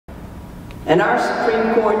And our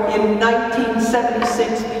Supreme Court in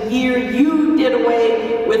 1976, the year you did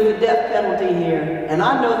away with the death penalty here, and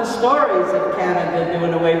I know the stories of Canada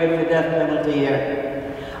doing away with the death penalty here.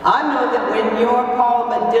 I know that when your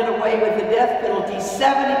parliament did away with the death penalty,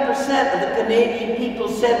 70% of the Canadian people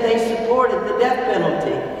said they supported the death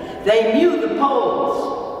penalty. They knew the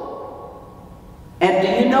polls. And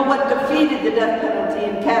do you know what defeated the death penalty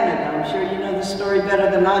in Canada? I'm sure you know the story better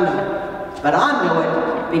than I know. But I know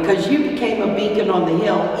it because you became a beacon on the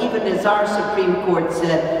hill, even as our Supreme Court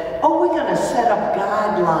said, oh, we're going to set up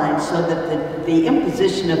guidelines so that the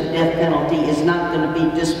imposition of the death penalty is not going to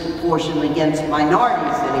be disproportionate against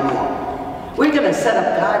minorities anymore. We're going to set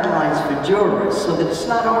up guidelines for jurors so that it's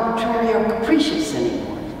not arbitrary or capricious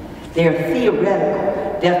anymore. They're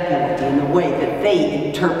theoretical death penalty in the way that they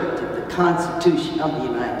interpreted the Constitution of the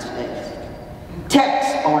United States.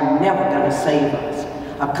 Texts are never going to save us.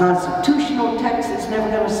 A constitutional text is never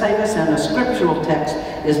going to save us, and a scriptural text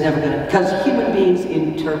is never going to, because human beings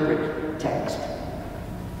interpret text.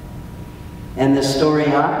 And the story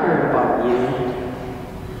I heard about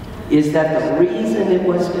you is that the reason it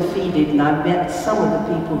was defeated, and I met some of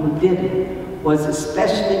the people who did it, was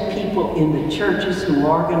especially people in the churches who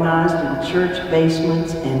organized in church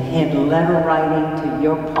basements and had letter writing to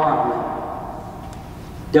your parliament.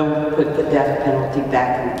 Don't put the death penalty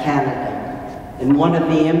back in Canada. And one of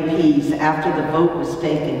the MPs, after the vote was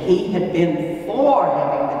taken, he had been for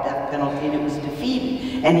having the death penalty and it was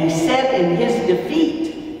defeated. And he said in his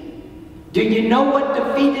defeat, do you know what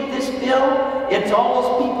defeated this bill? It's all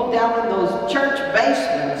those people down in those church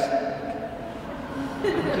basements.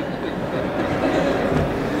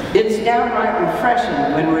 It's downright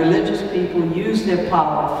refreshing when religious people use their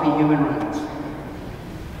power for human rights.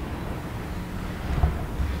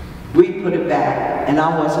 We put it back, and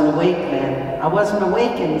I wasn't awake then. I wasn't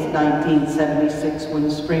awake in 1976 when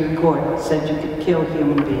the Supreme Court said you could kill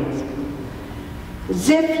human beings. As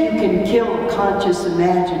if you can kill a conscious,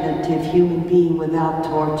 imaginative human being without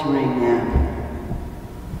torturing them.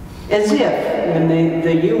 As if, when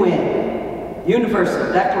the UN,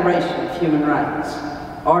 Universal Declaration of Human Rights,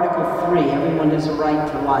 Article 3, everyone has a right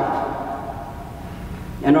to life.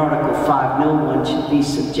 And Article 5, no one should be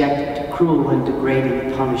subjected to cruel and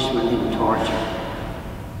degrading punishment and torture.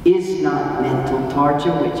 Is not mental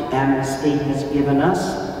torture, which Amnesty has given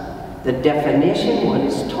us. The definition, what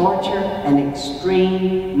is torture? An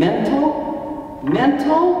extreme mental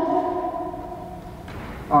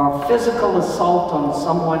or physical assault on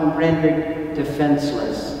someone rendered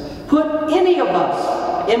defenseless. Put any of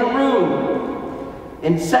us in a room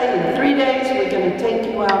and say in 3 days we're going to take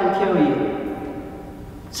you out and kill you.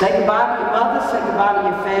 Say goodbye to your mother, say goodbye to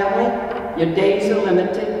your family. Your days are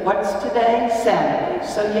limited. What's today? Saturday.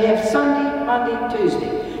 So you have Sunday, Monday,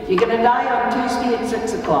 Tuesday. You're going to die on Tuesday at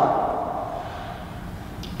 6 o'clock.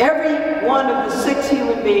 Every one of the 6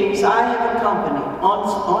 human beings I have accompanied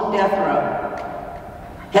on death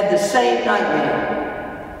row had the same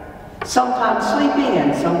nightmare. Sometimes sleeping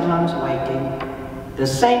and sometimes waking. The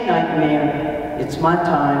same nightmare. It's my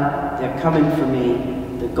time. They're coming for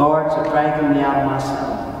me. The guards are dragging me out of my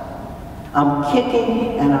cell. I'm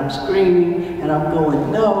kicking and I'm screaming and I'm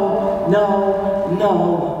going, no, no,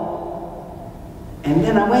 no. And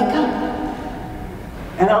then I wake up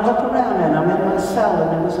and I look around and I'm in my cell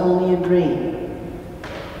and it was only a dream.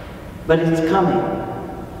 But it's coming.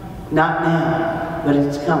 Not now, but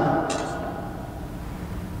it's coming.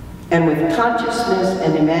 And with consciousness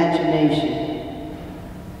and imagination,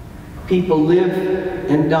 people live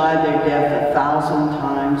and die their death 1,000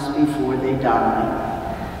 times before they die.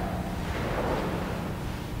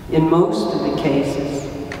 In most of the cases,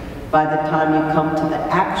 by the time you come to the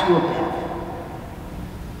actual death,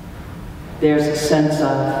 there's a sense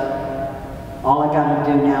of, all I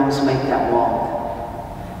gotta do now is make that walk.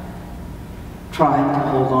 Trying to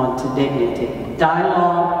hold on to dignity.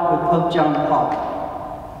 Dialogue with Pope John Paul.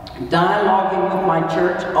 Dialoguing with my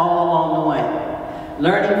church all along the way.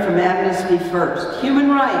 Learning from Amnesty First. Human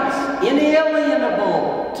rights,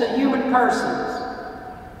 inalienable to human persons.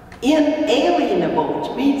 Inalienable,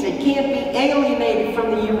 which means it can't be alienated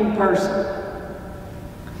from the human person.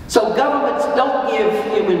 So governments don't give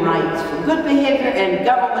human rights for good behavior, and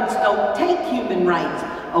governments don't take human rights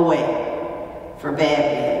away for bad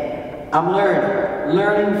behavior. I'm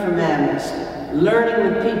learning from Amnesty,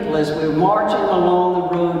 learning with people as we're marching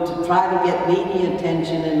along the road to try to get media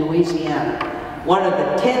attention in Louisiana. One of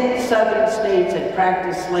the 10 southern states that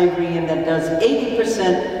practice slavery and that does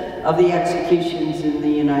 80% of the executions in the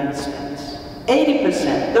United States.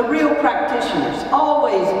 80%. The real practitioners,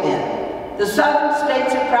 always been. The southern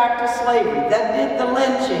states that practiced slavery, that did the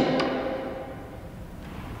lynching.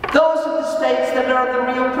 Those are the states that are the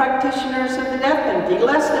real practitioners of the death penalty.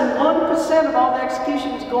 Less than 1% of all the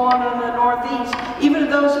executions go on in the Northeast, even of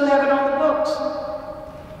those who have it on the books.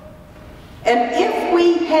 And if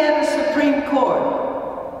we had a Supreme Court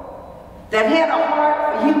that had a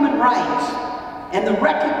heart for human rights and the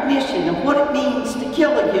recognition of what it means to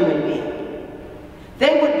kill a human being,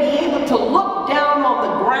 they would be able to look down on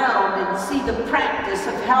the ground and see the practice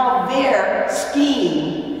of how their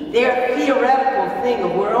scheme, their theoretical thing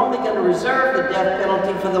of we're only going to reserve the death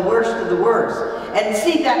penalty for the worst of the worst, and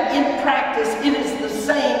see that in practice it is the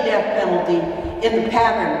same death penalty in the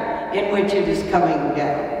pattern in which it is coming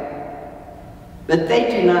down. But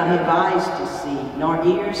they do not have eyes to see, nor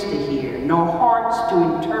ears to hear, nor hearts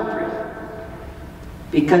to interpret,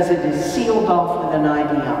 because it is sealed off with an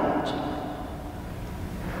ideology.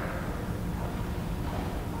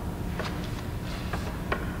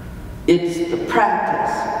 It's the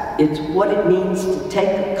practice. It's what it means to take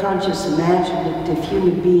a conscious, imaginative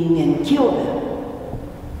human being and kill them.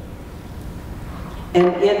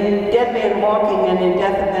 And in Dead Man Walking and in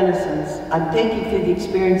Death of Innocence, I'm taking through the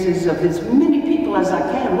experiences of as many people as I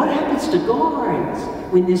can. What happens to guards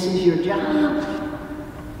when this is your job?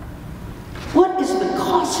 What is the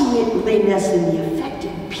costliness and the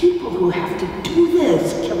affected people who have to do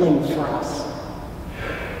this killing for us?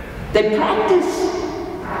 They practice.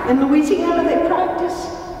 In Louisiana, they practice.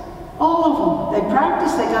 All of them. They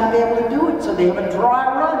practice. They got to be able to do it, so they have a dry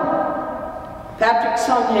run. Patrick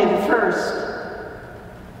Saunier the first,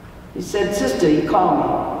 he said, "Sister," he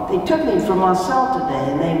called me. "They took me from my cell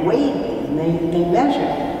today, and they weighed me, and they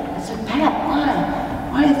measured." I said, "Pat, why?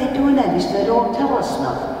 Why are they doing that?" He said, "They don't tell us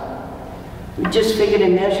nothing. We just figured they're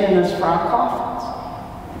measuring us for our coffins."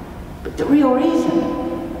 But the real reason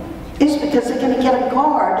is because they're going to get a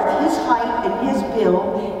guard of his height and his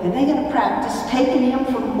build, and they're going to practice taking him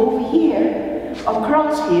from over here,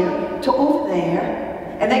 across here, to over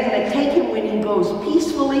there, and they're going to take him when he goes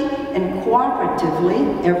peacefully and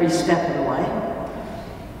cooperatively every step of the way,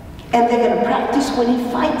 and they're going to practice when he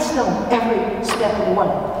fights them every step of the way.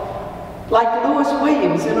 Like Lewis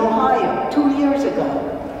Williams in Ohio 2 years ago.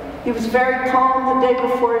 He was very calm the day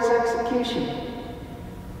before his execution.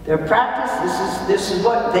 Their practice, this is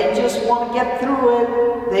what, they just want to get through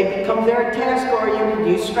it. They become very task-oriented.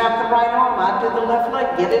 You strap the right arm, I do the left leg.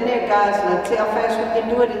 Get in there, guys, let's see how fast we can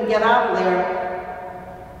do it and get out of there.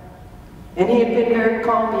 And he had been very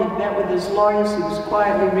calm. He had met with his lawyers. He was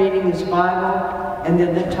quietly reading his Bible. And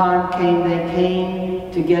then the time came, they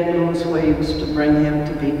came to get Lewis Williams to bring him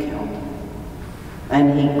to be killed.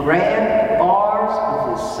 And he grabbed the bars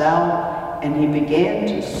of his cell and he began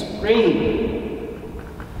to scream,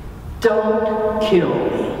 "Don't kill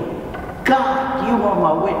me. God, you are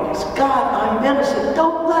my witness. God, I'm innocent.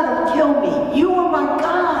 Don't let him kill me. You are my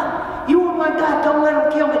God. You are my God. Don't let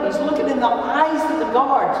him kill me." And he's looking in the eyes of the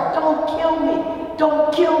guards. "Don't kill me.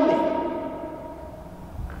 Don't kill me."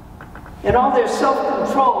 And all their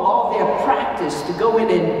self-control, all their practice to go in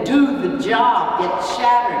and do the job gets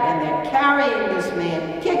shattered, and they're carrying this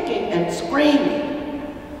man, kicking and screaming,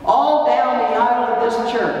 all down the aisle of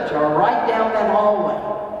this church, or right down that hallway,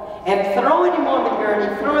 and throwing him on the gurney,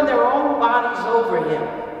 throwing their own bodies over him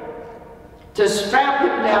to strap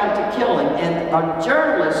him down to kill him. And a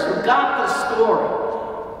journalist who got the story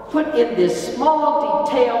put in this small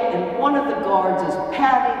detail, and one of the guards is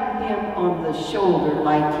patting him on the shoulder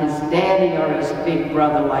like his daddy or his big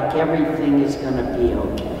brother, like everything is going to be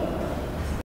okay.